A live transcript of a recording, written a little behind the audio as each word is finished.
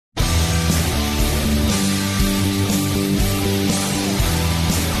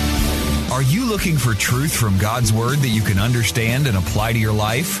looking for truth from God's Word that you can understand and apply to your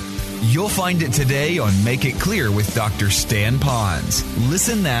life? You'll find it today on Make It Clear with Dr. Stan Ponz.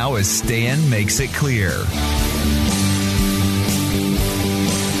 Listen now as Stan makes it clear.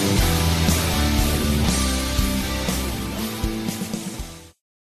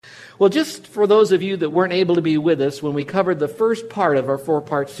 Well, just for those of you that weren't able to be with us when we covered the first part of our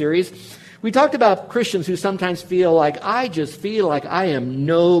 4-part series, we talked about Christians who sometimes feel like, I just feel like I am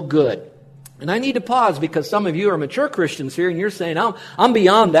no good. And I need to pause because some of you are mature Christians here and you're saying, I'm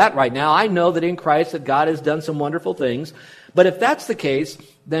beyond that right now. I know that in Christ that God has done some wonderful things. But if that's the case,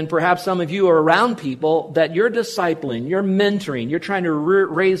 then perhaps some of you are around people that you're discipling, you're mentoring, you're trying to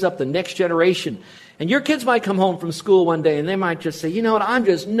raise up the next generation. And your kids might come home from school one day and they might just say, you know what, I'm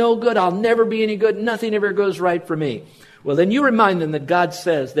just no good. I'll never be any good. Nothing ever goes right for me. Well, then you remind them that God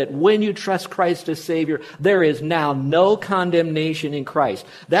says that when you trust Christ as Savior, there is now no condemnation in Christ.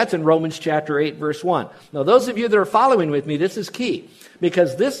 That's in Romans chapter 8, verse 1. Now, those of you that are following with me, this is key.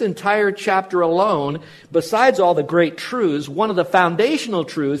 Because this entire chapter alone, besides all the great truths, one of the foundational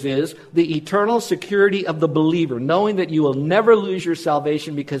truths is the eternal security of the believer, knowing that you will never lose your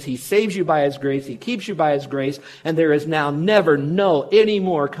salvation because He saves you by His grace, He keeps you by His grace, and there is now never any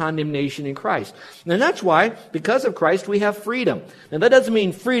more condemnation in Christ. And that's why, because of Christ, we have freedom. Now that doesn't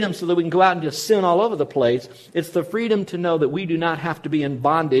mean freedom so that we can go out and just sin all over the place. It's the freedom to know that we do not have to be in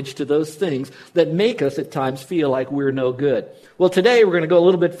bondage to those things that make us at times feel like we're no good. Well, today we're going to go a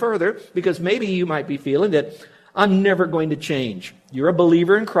little bit further because maybe you might be feeling that I'm never going to change. You're a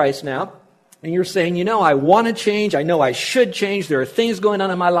believer in Christ now, and you're saying, you know, I want to change. I know I should change. There are things going on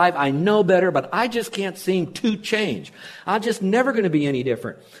in my life. I know better, but I just can't seem to change. I'm just never going to be any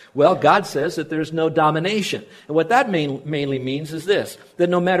different. Well, God says that there's no domination. And what that mainly means is this, that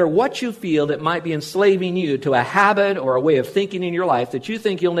no matter what you feel that might be enslaving you to a habit or a way of thinking in your life that you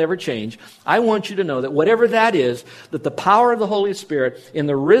think you'll never change, I want you to know that whatever that is, that the power of the Holy Spirit in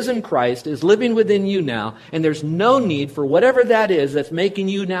the risen Christ is living within you now, and there's no need for whatever that is that's making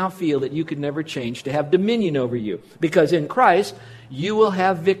you now feel that you could never change to have dominion over you. Because in Christ, you will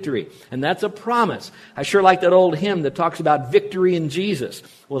have victory. And that's a promise. I sure like that old hymn that talks about victory in Jesus.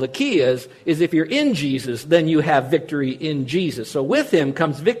 Well, the key is if you're in Jesus, then you have victory in Jesus. So with Him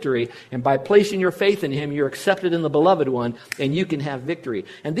comes victory. And by placing your faith in Him, you're accepted in the Beloved One, and you can have victory.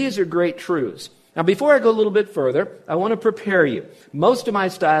 And these are great truths. Now, before I go a little bit further, I want to prepare you. Most of my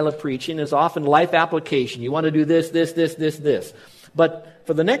style of preaching is often life application. You want to do this. But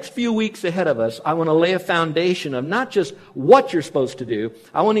for the next few weeks ahead of us, I want to lay a foundation of not just what you're supposed to do.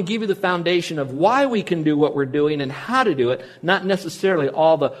 I want to give you the foundation of why we can do what we're doing and how to do it, not necessarily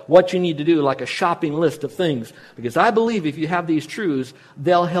all the what you need to do like a shopping list of things. Because I believe if you have these truths,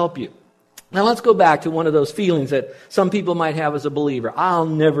 they'll help you. Now let's go back to one of those feelings that some people might have as a believer. I'll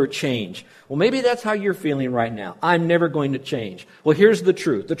never change. Well, maybe that's how you're feeling right now. I'm never going to change. Well, here's the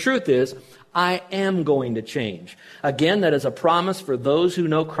truth. The truth is, I am going to change. Again, that is a promise for those who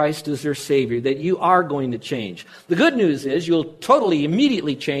know Christ as their Savior, that you are going to change. The good news is you'll totally,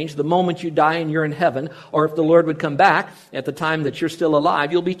 immediately change the moment you die and you're in heaven, or if the Lord would come back at the time that you're still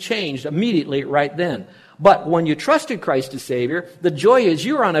alive, you'll be changed immediately right then. But when you trusted Christ as Savior, the joy is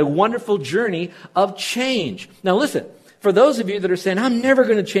you're on a wonderful journey of change. Now listen, for those of you that are saying, I'm never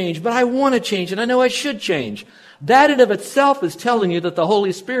going to change, but I want to change and I know I should change, that in of itself is telling you that the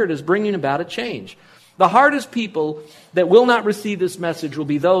Holy Spirit is bringing about a change. The hardest people that will not receive this message will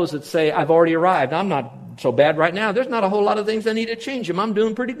be those that say, I've already arrived. I'm not so bad right now. There's not a whole lot of things I need to change. I'm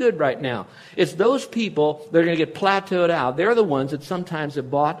doing pretty good right now. It's those people that are going to get plateaued out. They're the ones that sometimes have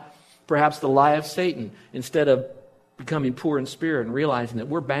bought perhaps the lie of Satan instead of becoming poor in spirit and realizing that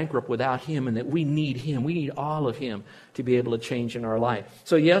we're bankrupt without Him and that we need Him. We need all of Him to be able to change in our life.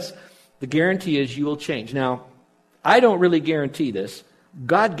 So yes, the guarantee is you will change. Now, I don't really guarantee this.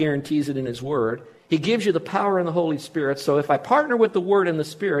 God guarantees it in His Word. He gives you the power in the Holy Spirit. So if I partner with the Word and the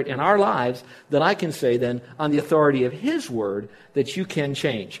Spirit in our lives, then I can say then, on the authority of His Word, that you can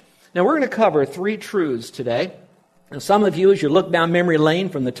change. Now we're going to cover 3 truths today. And some of you, as you look down memory lane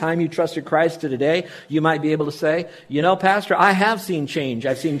from the time you trusted Christ to today, you might be able to say, you know, Pastor, I have seen change.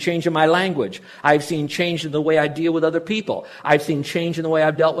 I've seen change in my language. I've seen change in the way I deal with other people. I've seen change in the way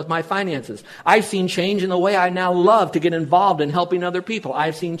I've dealt with my finances. I've seen change in the way I now love to get involved in helping other people.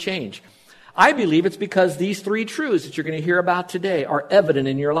 I've seen change. I believe it's because these 3 truths that you're going to hear about today are evident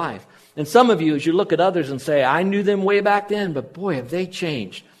in your life. And some of you, as you look at others and say, I knew them way back then, but boy, have they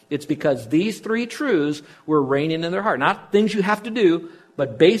changed. It's because these 3 truths were reigning in their heart. Not things you have to do,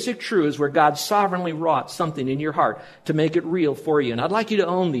 but basic truths where God sovereignly wrought something in your heart to make it real for you. And I'd like you to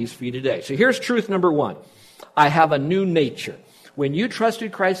own these for you today. So here's truth number 1. I have a new nature. When you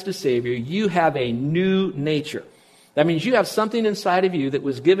trusted Christ as Savior, you have a new nature. That means you have something inside of you that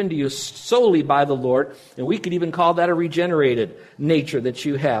was given to you solely by the Lord, and we could even call that a regenerated nature that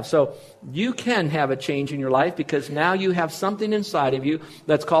you have. So you can have a change in your life because now you have something inside of you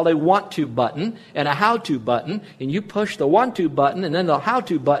that's called a want-to button and a how-to button, and you push the want-to button and then the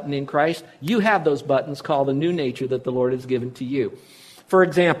how-to button in Christ. You have those buttons called a new nature that the Lord has given to you. For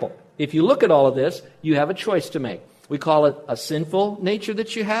example, if you look at all of this, you have a choice to make. We call it a sinful nature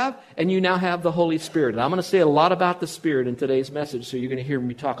that you have, and you now have the Holy Spirit. And I'm going to say a lot about the Spirit in today's message, so you're going to hear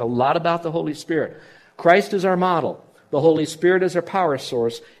me talk a lot about the Holy Spirit. Christ is our model. The Holy Spirit is our power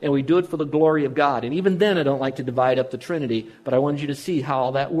source, and we do it for the glory of God. And even then, I don't like to divide up the Trinity, but I wanted you to see how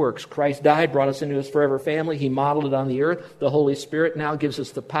all that works. Christ died, brought us into His forever family. He modeled it on the earth. The Holy Spirit now gives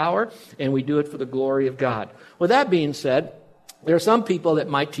us the power, and we do it for the glory of God. With that being said, there are some people that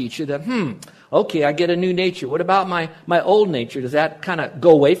might teach you that, okay, I get a new nature. What about my old nature? Does that kind of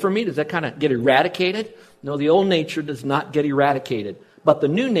go away from me? Does that kind of get eradicated? No, the old nature does not get eradicated. But the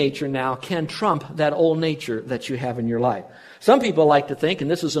new nature now can trump that old nature that you have in your life. Some people like to think,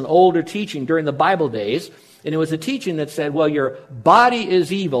 and this is an older teaching during the Bible days, and it was a teaching that said, well, your body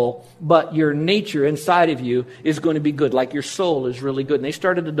is evil, but your nature inside of you is going to be good, like your soul is really good. And they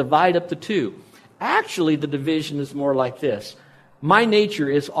started to divide up the two. Actually, the division is more like this. My nature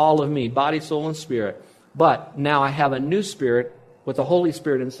is all of me, body, soul, and spirit. But now I have a new spirit with the Holy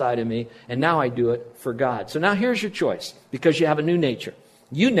Spirit inside of me, and now I do it for God. So now here's your choice, because you have a new nature.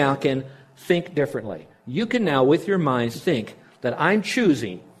 You now can think differently. You can now, with your minds, think that I'm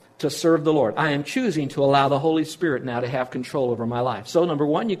choosing to serve the Lord. I am choosing to allow the Holy Spirit now to have control over my life. So number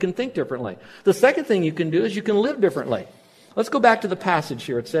one, you can think differently. The second thing you can do is you can live differently. Let's go back to the passage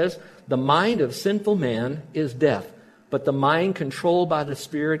here. It says, the mind of sinful man is death, but the mind controlled by the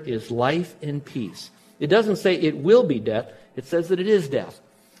Spirit is life and peace. It doesn't say it will be death. It says that it is death.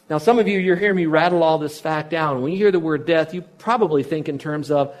 Now, some of you're hearing me rattle all this fact down. When you hear the word death, you probably think in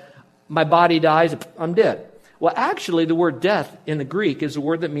terms of, my body dies, I'm dead. Well, actually, the word death in the Greek is a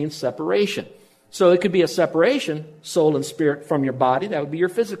word that means separation. So it could be a separation, soul and spirit, from your body. That would be your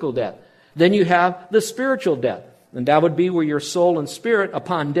physical death. Then you have the spiritual death. And that would be where your soul and spirit,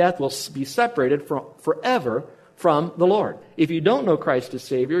 upon death, will be separated forever from the Lord. If you don't know Christ as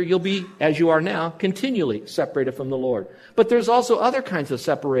Savior, you'll be, as you are now, continually separated from the Lord. But there's also other kinds of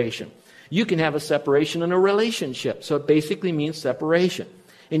separation. You can have a separation in a relationship. So it basically means separation.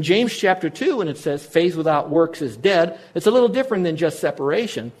 In James chapter 2, when it says faith without works is dead, it's a little different than just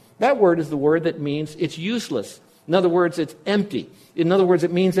separation. That word is the word that means it's useless. In other words, it's empty. In other words,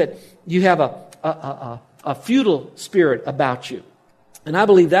 it means that you have a futile spirit about you. And I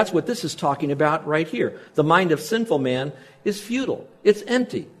believe that's what this is talking about right here. The mind of sinful man is futile. It's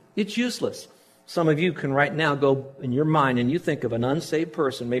empty. It's useless. Some of you can right now go in your mind and you think of an unsaved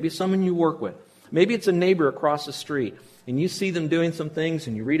person, maybe someone you work with. Maybe it's a neighbor across the street, and you see them doing some things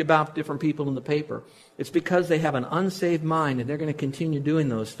and you read about different people in the paper. It's because they have an unsaved mind and they're going to continue doing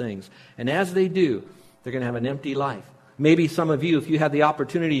those things. And as they do, they're going to have an empty life. Maybe some of you, if you had the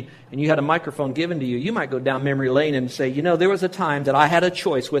opportunity and you had a microphone given to you, you might go down memory lane and say, there was a time that I had a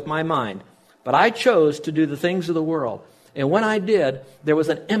choice with my mind, but I chose to do the things of the world. And when I did, there was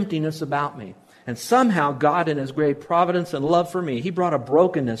an emptiness about me. And somehow God, in His great providence and love for me, He brought a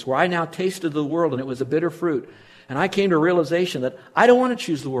brokenness where I now tasted the world and it was a bitter fruit. And I came to a realization that I don't want to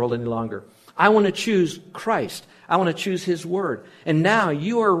choose the world any longer. I want to choose Christ. I want to choose His Word. And now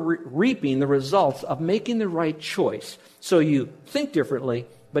you are reaping the results of making the right choice. So you think differently,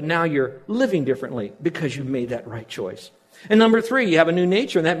 but now you're living differently because you've made that right choice. And number 3, you have a new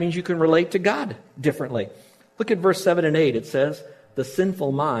nature, and that means you can relate to God differently. Look at verse 7 and 8. It says, the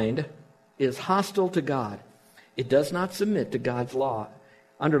sinful mind is hostile to God. It does not submit to God's law.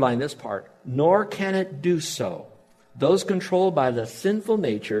 Underline this part. Nor can it do so. Those controlled by the sinful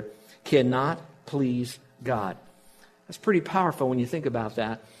nature cannot please God. That's pretty powerful when you think about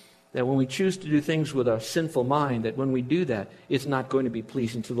that. That when we choose to do things with a sinful mind, that when we do that, it's not going to be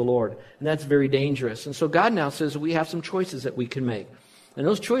pleasing to the Lord. And that's very dangerous. And so God now says we have some choices that we can make. And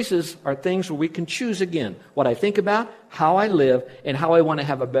those choices are things where we can choose again what I think about, how I live, and how I want to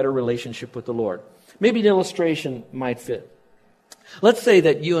have a better relationship with the Lord. Maybe an illustration might fit. Let's say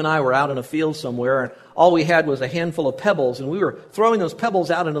that you and I were out in a field somewhere, and all we had was a handful of pebbles, and we were throwing those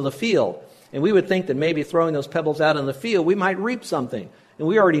pebbles out into the field. And we would think that maybe throwing those pebbles out in the field, we might reap something. And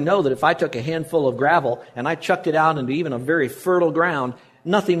we already know that if I took a handful of gravel and I chucked it out into even a very fertile ground,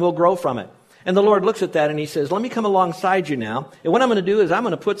 nothing will grow from it. And the Lord looks at that and He says, let me come alongside you now. And what I'm going to do is I'm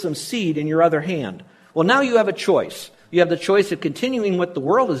going to put some seed in your other hand. Well, now you have a choice. You have the choice of continuing what the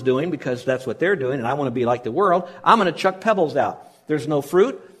world is doing because that's what they're doing, and I want to be like the world. I'm going to chuck pebbles out. There's no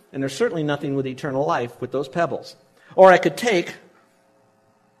fruit, and there's certainly nothing with eternal life with those pebbles. Or I could take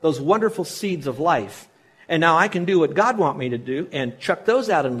those wonderful seeds of life, and now I can do what God wants me to do and chuck those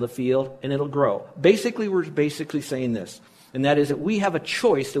out into the field, and it'll grow. Basically, we're saying this, and that is that we have a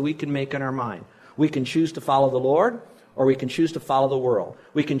choice that we can make in our mind. We can choose to follow the Lord, or we can choose to follow the world.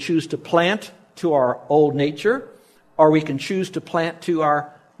 We can choose to plant to our old nature, or we can choose to plant to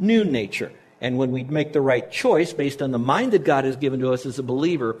our new nature. And when we make the right choice based on the mind that God has given to us as a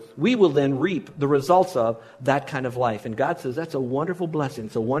believer, we will then reap the results of that kind of life. And God says that's a wonderful blessing.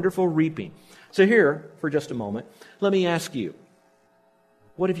 It's a wonderful reaping. So here, for just a moment, let me ask you,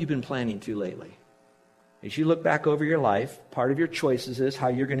 what have you been planning to lately? As you look back over your life, part of your choices is how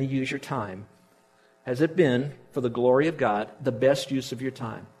you're going to use your time. Has it been, for the glory of God, the best use of your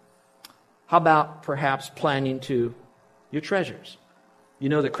time? How about perhaps planning to your treasures? You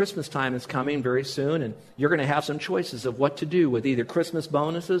know that Christmas time is coming very soon, and you're going to have some choices of what to do with either Christmas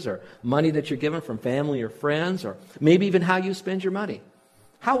bonuses or money that you're given from family or friends, or maybe even how you spend your money.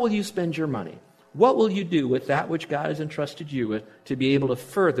 How will you spend your money? What will you do with that which God has entrusted you with to be able to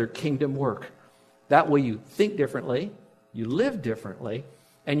further kingdom work? That way you think differently, you live differently,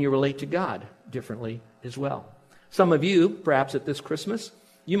 and you relate to God differently as well. Some of you, perhaps at this Christmas,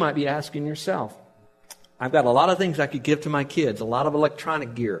 you might be asking yourself, I've got a lot of things I could give to my kids, a lot of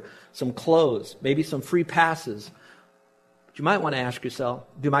electronic gear, some clothes, maybe some free passes. But you might want to ask yourself,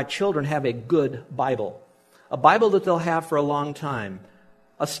 do my children have a good Bible? A Bible that they'll have for a long time,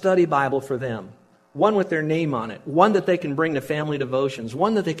 a study Bible for them, one with their name on it, one that they can bring to family devotions,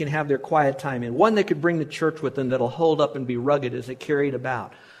 one that they can have their quiet time in, one they could bring to church with them that'll hold up and be rugged as they carry it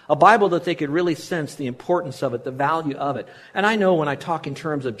about. A Bible that they could really sense the importance of it, the value of it. And I know when I talk in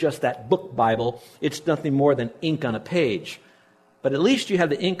terms of just that book Bible, it's nothing more than ink on a page. But at least you have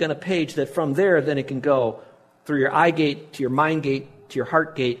the ink on a page that from there, then it can go through your eye gate, to your mind gate, to your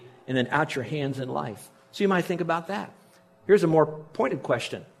heart gate, and then out your hands in life. So you might think about that. Here's a more pointed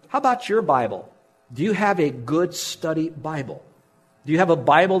question. How about your Bible? Do you have a good study Bible? Do you have a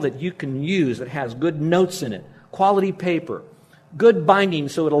Bible that you can use that has good notes in it, quality paper, good binding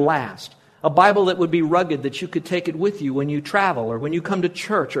so it'll last? A Bible that would be rugged, that you could take it with you when you travel or when you come to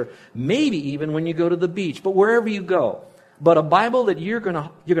church or maybe even when you go to the beach, but wherever you go. But a Bible that you're going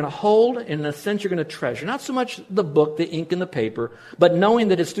to hold, and in a sense you're going to treasure. Not so much the book, the ink and the paper, but knowing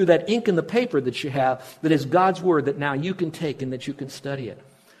that it's through that ink and the paper that you have that is God's Word that now you can take and that you can study it.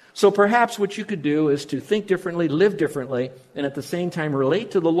 So perhaps what you could do is to think differently, live differently, and at the same time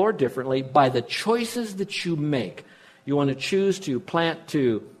relate to the Lord differently by the choices that you make. You want to choose to plant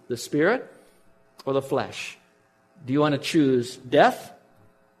to the Spirit or the flesh? Do you want to choose death?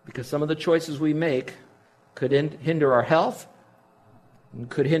 Because some of the choices we make could hinder our health, and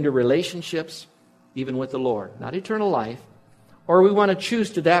could hinder relationships, even with the Lord. Not eternal life. Or we want to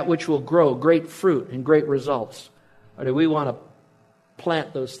choose to that which will grow great fruit and great results. Or do we want to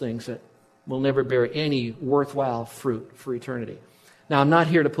plant those things that will never bear any worthwhile fruit for eternity? Now, I'm not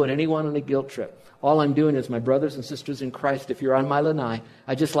here to put anyone on a guilt trip. All I'm doing is, my brothers and sisters in Christ, if you're on my lanai,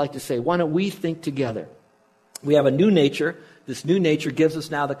 I'd just like to say, why don't we think together? We have a new nature. This new nature gives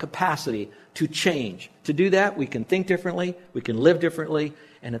us now the capacity to change. To do that, we can think differently, we can live differently,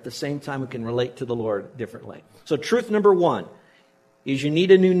 and at the same time, we can relate to the Lord differently. So truth number one is you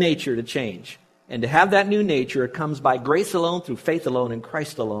need a new nature to change. And to have that new nature, it comes by grace alone, through faith alone, in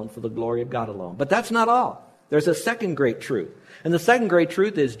Christ alone, for the glory of God alone. But that's not all. There's a second great truth. And the second great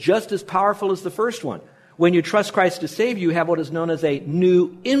truth is just as powerful as the first one. When you trust Christ to save you, you have what is known as a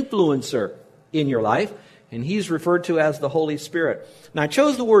new influencer in your life. And he's referred to as the Holy Spirit. Now, I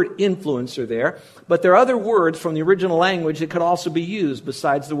chose the word influencer there, but there are other words from the original language that could also be used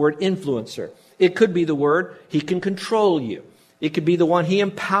besides the word influencer. It could be the word, he can control you. It could be the one, he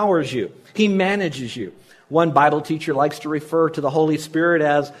empowers you. He manages you. One Bible teacher likes to refer to the Holy Spirit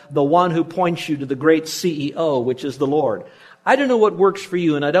as the one who points you to the great CEO, which is the Lord. I don't know what works for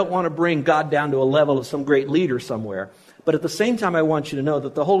you, and I don't want to bring God down to a level of some great leader somewhere. But at the same time, I want you to know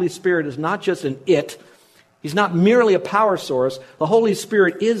that the Holy Spirit is not just an it. He's not merely a power source. The Holy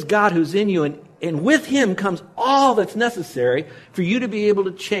Spirit is God who's in you, and with him comes all that's necessary for you to be able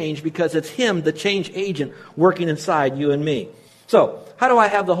to change, because it's him, the change agent, working inside you and me. So, how do I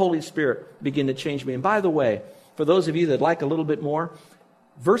have the Holy Spirit begin to change me? And by the way, for those of you that like a little bit more,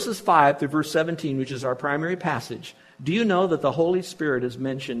 verses 5 through verse 17, which is our primary passage, do you know that the Holy Spirit is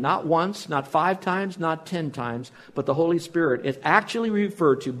mentioned not once, not 5 times, not 10 times, but the Holy Spirit is actually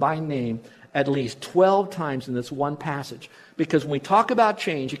referred to by name at least 12 times in this one passage. Because when we talk about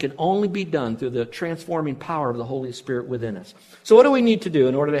change, it can only be done through the transforming power of the Holy Spirit within us. So what do we need to do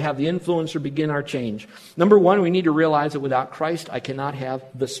in order to have the influencer begin our change? Number one, we need to realize that without Christ, I cannot have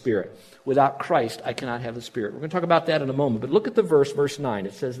the Spirit. Without Christ, I cannot have the Spirit. We're going to talk about that in a moment. But look at the verse 9.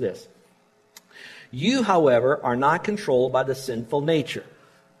 It says this. You, however, are not controlled by the sinful nature.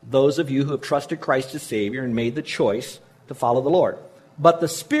 Those of you who have trusted Christ as Savior and made the choice to follow the Lord. But by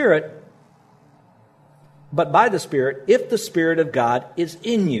the Spirit, if the Spirit of God is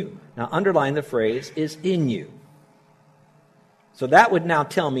in you. Now underline the phrase, is in you. So that would now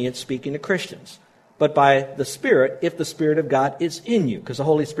tell me it's speaking to Christians. But by the Spirit, if the Spirit of God is in you. Because the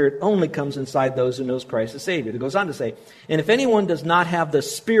Holy Spirit only comes inside those who knows Christ as Savior. It goes on to say, and if anyone does not have the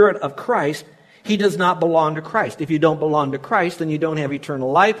Spirit of Christ, he does not belong to Christ. If you don't belong to Christ, then you don't have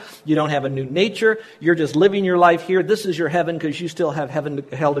eternal life. You don't have a new nature. You're just living your life here. This is your heaven because you still have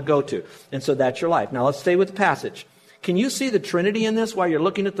hell to go to. And so that's your life. Now let's stay with the passage. Can you see the Trinity in this while you're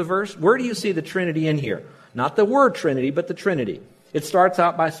looking at the verse? Where do you see the Trinity in here? Not the word Trinity, but the Trinity. It starts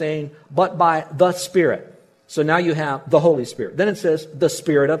out by saying, but by the Spirit. So now you have the Holy Spirit. Then it says, the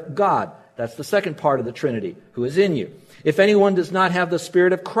Spirit of God. That's the second part of the Trinity, who is in you. If anyone does not have the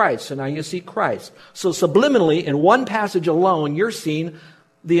Spirit of Christ, so now you see Christ. So subliminally, in one passage alone, you're seeing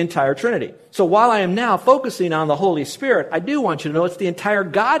the entire Trinity. So while I am now focusing on the Holy Spirit, I do want you to know it's the entire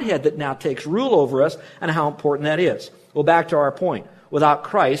Godhead that now takes rule over us and how important that is. Well, back to our point. Without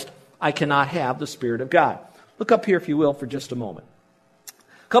Christ, I cannot have the Spirit of God. Look up here, if you will, for just a moment.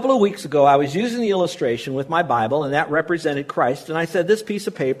 A couple of weeks ago, I was using the illustration with my Bible, and that represented Christ, and I said this piece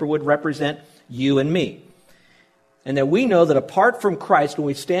of paper would represent you and me. And that we know that apart from Christ, when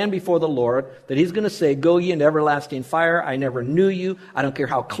we stand before the Lord, that He's going to say, go ye into everlasting fire. I never knew you. I don't care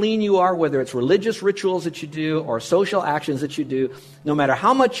how clean you are, whether it's religious rituals that you do or social actions that you do. No matter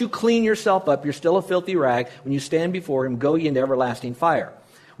how much you clean yourself up, you're still a filthy rag. When you stand before Him, go ye into everlasting fire.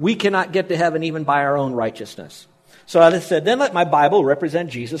 We cannot get to heaven even by our own righteousness. So I said, then let my Bible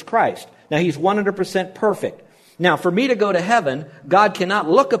represent Jesus Christ. Now He's 100% perfect. Now for me to go to heaven, God cannot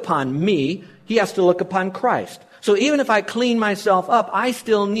look upon me. He has to look upon Christ. So even if I clean myself up, I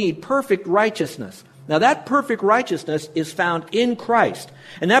still need perfect righteousness. Now that perfect righteousness is found in Christ.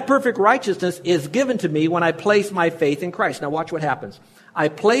 And that perfect righteousness is given to me when I place my faith in Christ. Now watch what happens. I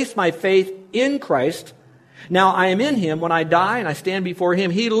place my faith in Christ. Now I am in Him. When I die and I stand before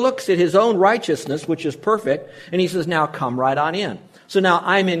Him, He looks at His own righteousness, which is perfect, and He says, now come right on in. So now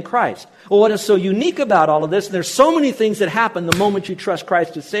I'm in Christ. Well, what is so unique about all of this, and there's so many things that happen the moment you trust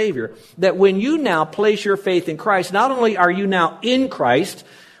Christ as Savior, that when you now place your faith in Christ, not only are you now in Christ,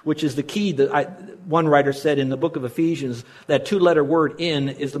 which is the key that one writer said in the book of Ephesians, that two-letter word in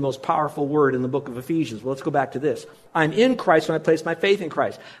is the most powerful word in the book of Ephesians. Well, let's go back to this. I'm in Christ when I place my faith in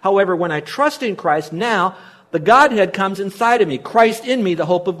Christ. However, when I trust in Christ, now the Godhead comes inside of me. Christ in me, the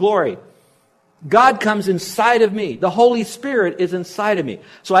hope of glory. God comes inside of me. The Holy Spirit is inside of me.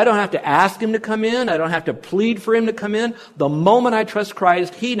 So I don't have to ask Him to come in. I don't have to plead for Him to come in. The moment I trust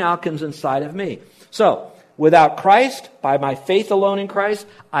Christ, He now comes inside of me. So, without Christ, by my faith alone in Christ,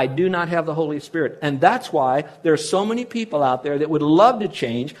 I do not have the Holy Spirit. And that's why there are so many people out there that would love to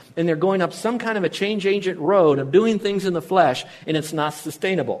change, and they're going up some kind of a change agent road of doing things in the flesh, and it's not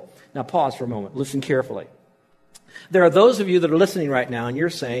sustainable. Now pause for a moment. Listen carefully. There are those of you that are listening right now and you're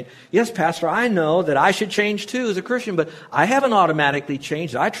saying, yes, Pastor, I know that I should change too as a Christian, but I haven't automatically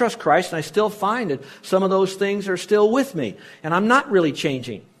changed. I trust Christ and I still find that some of those things are still with me and I'm not really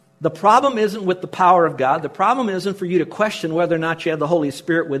changing. The problem isn't with the power of God. The problem isn't for you to question whether or not you have the Holy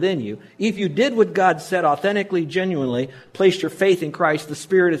Spirit within you. If you did what God said authentically, genuinely, placed your faith in Christ, the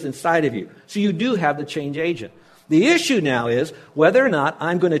Spirit is inside of you. So you do have the change agent. The issue now is whether or not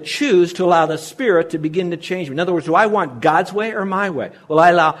I'm going to choose to allow the Spirit to begin to change me. In other words, do I want God's way or my way? Will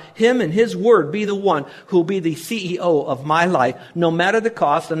I allow Him and His Word be the one who will be the CEO of my life, no matter the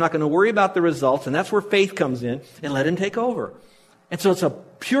cost? I'm not going to worry about the results, and that's where faith comes in, and let Him take over. And so it's a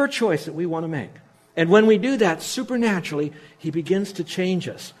pure choice that we want to make. And when we do that, supernaturally, He begins to change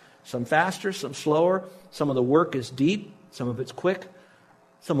us. Some faster, some slower. Some of the work is deep. Some of it's quick.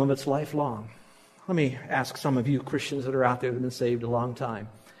 Some of it's lifelong. Let me ask some of you Christians that are out there that have been saved a long time.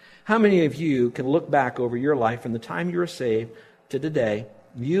 How many of you can look back over your life from the time you were saved to today,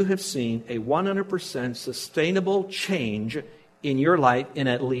 you have seen a 100% sustainable change in your life in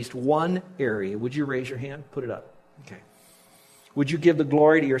at least one area? Would you raise your hand? Put it up. Okay. Would you give the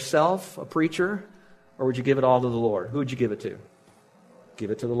glory to yourself, a preacher, or would you give it all to the Lord? Who would you give it to? Give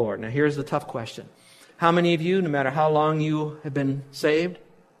it to the Lord. Now here's the tough question. How many of you, no matter how long you have been saved,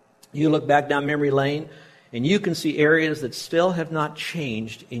 you look back down memory lane and you can see areas that still have not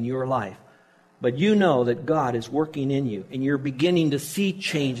changed in your life? But you know that God is working in you, and you're beginning to see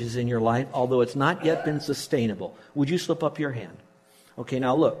changes in your life, although it's not yet been sustainable. Would you slip up your hand? Okay,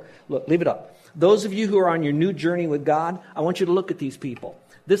 now look, leave it up. Those of you who are on your new journey with God, I want you to look at these people.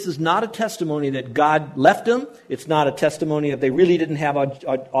 This is not a testimony that God left them. It's not a testimony that they really didn't have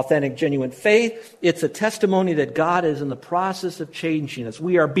authentic, genuine faith. It's a testimony that God is in the process of changing us.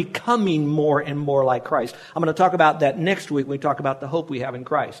 We are becoming more and more like Christ. I'm going to talk about that next week when we talk about the hope we have in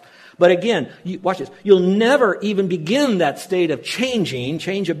Christ. But again, watch this. You'll never even begin that state of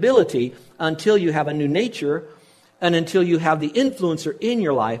changeability, until you have a new nature and until you have the influencer in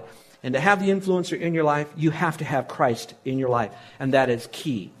your life. And to have the influencer in your life, you have to have Christ in your life. And that is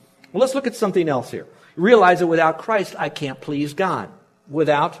key. Well, let's look at something else here. Realize that without Christ, I can't please God.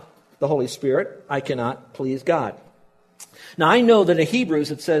 Without the Holy Spirit, I cannot please God. Now, I know that in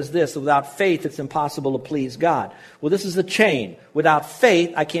Hebrews it says this, without faith it's impossible to please God. Well, this is the chain. Without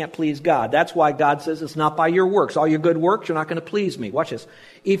faith, I can't please God. That's why God says it's not by your works. All your good works, you're not going to please me. Watch this.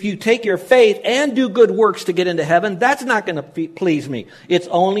 If you take your faith and do good works to get into heaven, that's not going to please me. It's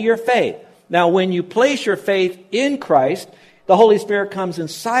only your faith. Now, when you place your faith in Christ, the Holy Spirit comes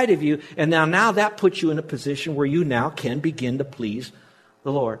inside of you, and now that puts you in a position where you now can begin to please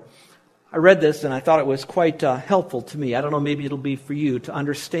the Lord. I read this and I thought it was quite helpful to me. I don't know, maybe it'll be for you to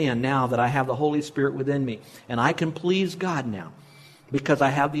understand now that I have the Holy Spirit within me. And I can please God now because I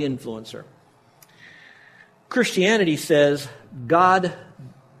have the influencer. Christianity says God,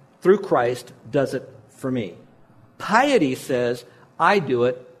 through Christ, does it for me. Piety says I do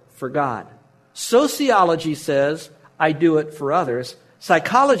it for God. Sociology says I do it for others.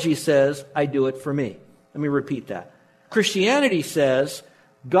 Psychology says I do it for me. Let me repeat that. Christianity says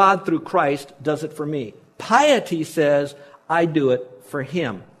God through Christ does it for me. Piety says, I do it for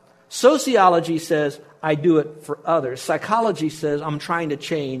Him. Sociology says, I do it for others. Psychology says, I'm trying to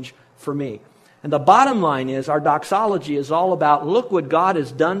change for me. And the bottom line is, our doxology is all about, look what God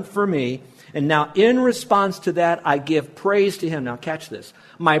has done for me. And now in response to that, I give praise to Him. Now catch this.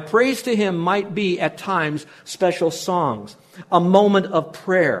 My praise to Him might be at times special songs, a moment of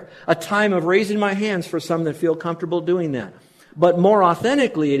prayer, a time of raising my hands for some that feel comfortable doing that. But more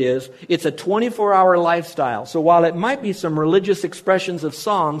authentically it's a 24-hour lifestyle. So while it might be some religious expressions of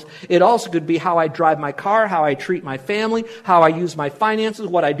songs, it also could be how I drive my car, how I treat my family, how I use my finances,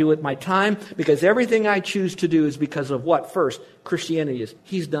 what I do with my time, because everything I choose to do is because of what? First, Christianity is.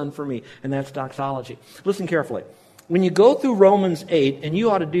 He's done for me, and that's doxology. Listen carefully. When you go through Romans 8, and you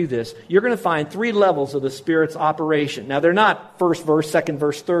ought to do this, you're going to find 3 levels of the Spirit's operation. Now, they're not first verse, second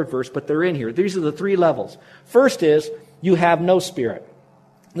verse, third verse, but they're in here. These are the 3 levels. First is, you have no Spirit.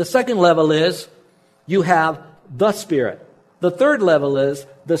 The second level is, you have the Spirit. The third level is,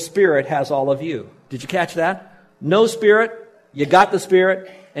 the Spirit has all of you. Did you catch that? No Spirit, you got the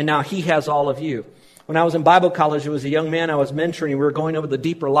Spirit, and now He has all of you. When I was in Bible college, there was a young man I was mentoring. We were going over the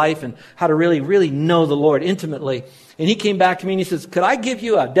deeper life and how to really, really know the Lord intimately. And he came back to me and he says, could I give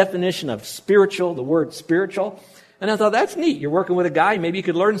you a definition of spiritual, the word spiritual? And I thought, that's neat. You're working with a guy. Maybe you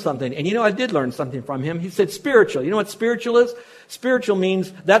could learn something. And I did learn something from him. He said, spiritual. You know what spiritual is? Spiritual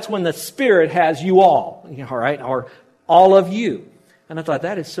means that's when the Spirit has you all. All right? Or all of you. And I thought,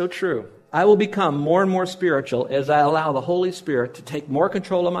 that is so true. I will become more and more spiritual as I allow the Holy Spirit to take more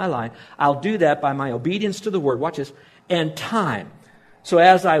control of my life. I'll do that by my obedience to the Word. Watch this. And time. So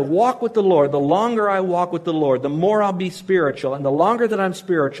as I walk with the Lord, the longer I walk with the Lord, the more I'll be spiritual. And the longer that I'm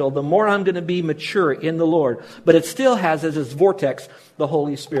spiritual, the more I'm going to be mature in the Lord. But it still has as its vortex the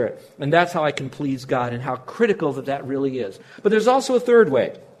Holy Spirit. And that's how I can please God and how critical that really is. But there's also a third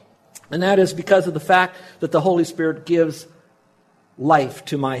way. And that is because of the fact that the Holy Spirit gives life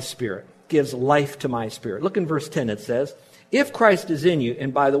to my spirit. Gives life to my spirit. Look in verse 10, it says, if Christ is in you,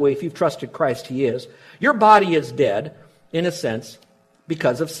 and by the way, if you've trusted Christ, He is, your body is dead, in a sense,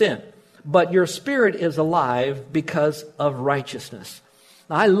 because of sin. But your spirit is alive because of righteousness.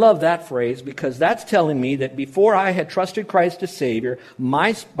 Now, I love that phrase because that's telling me that before I had trusted Christ as Savior,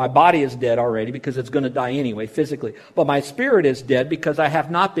 my body is dead already because it's going to die anyway, physically. But my spirit is dead because I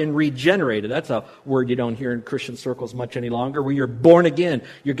have not been regenerated. That's a word you don't hear in Christian circles much any longer, where you're born again.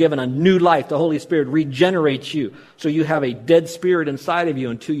 You're given a new life. The Holy Spirit regenerates you. So you have a dead spirit inside of you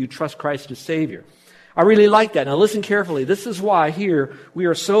until you trust Christ as Savior. I really like that. Now listen carefully. This is why here we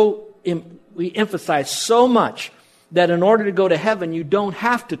emphasize so much that in order to go to heaven, you don't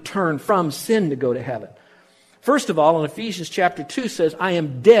have to turn from sin to go to heaven. First of all, in Ephesians chapter 2 says, I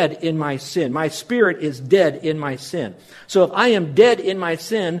am dead in my sin. My spirit is dead in my sin. So if I am dead in my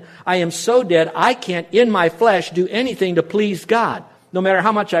sin, I am so dead I can't in my flesh do anything to please God. no matter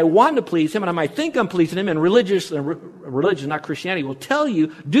how much I want to please him, and I might think I'm pleasing him, and religion, not Christianity, will tell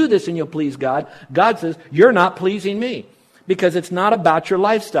you, do this and you'll please God. God says, you're not pleasing me. Because it's not about your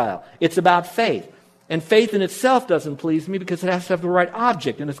lifestyle. It's about faith. And faith in itself doesn't please me because it has to have the right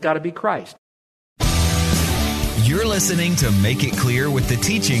object, and it's got to be Christ. You're listening to Make It Clear with the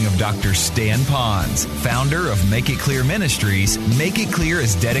teaching of Dr. Stan Ponz, founder of Make It Clear Ministries. Make It Clear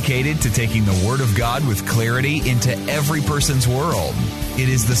is dedicated to taking the Word of God with clarity into every person's world. It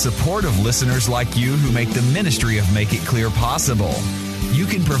is the support of listeners like you who make the ministry of Make It Clear possible. You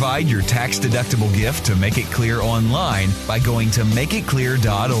can provide your tax-deductible gift to Make It Clear online by going to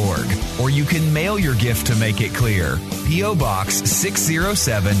makeitclear.org, or you can mail your gift to Make It Clear, P.O. Box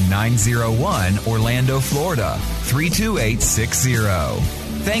 607901, Orlando, Florida 32860.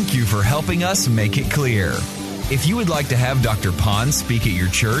 Thank you for helping us make it clear. If you would like to have Dr. Ponz speak at your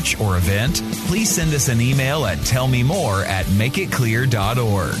church or event, please send us an email at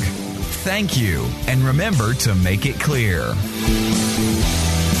tellmemore@makeitclear.org. Thank you, and remember to make it clear.